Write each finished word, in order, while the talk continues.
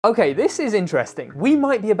Okay, this is interesting. We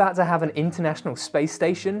might be about to have an international space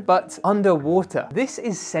station, but underwater. This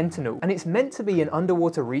is Sentinel, and it's meant to be an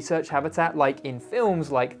underwater research habitat like in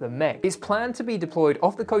films like The Meg. It's planned to be deployed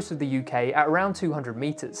off the coast of the UK at around 200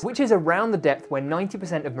 meters, which is around the depth where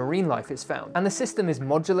 90% of marine life is found. And the system is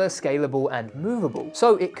modular, scalable, and movable,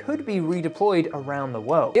 so it could be redeployed around the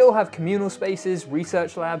world. It'll have communal spaces,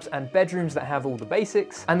 research labs, and bedrooms that have all the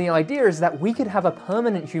basics. And the idea is that we could have a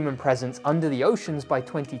permanent human presence under the oceans by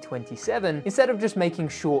 2027 instead of just making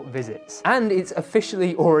short visits. And it's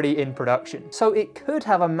officially already in production, so it could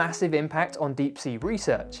have a massive impact on deep sea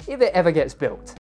research if it ever gets built.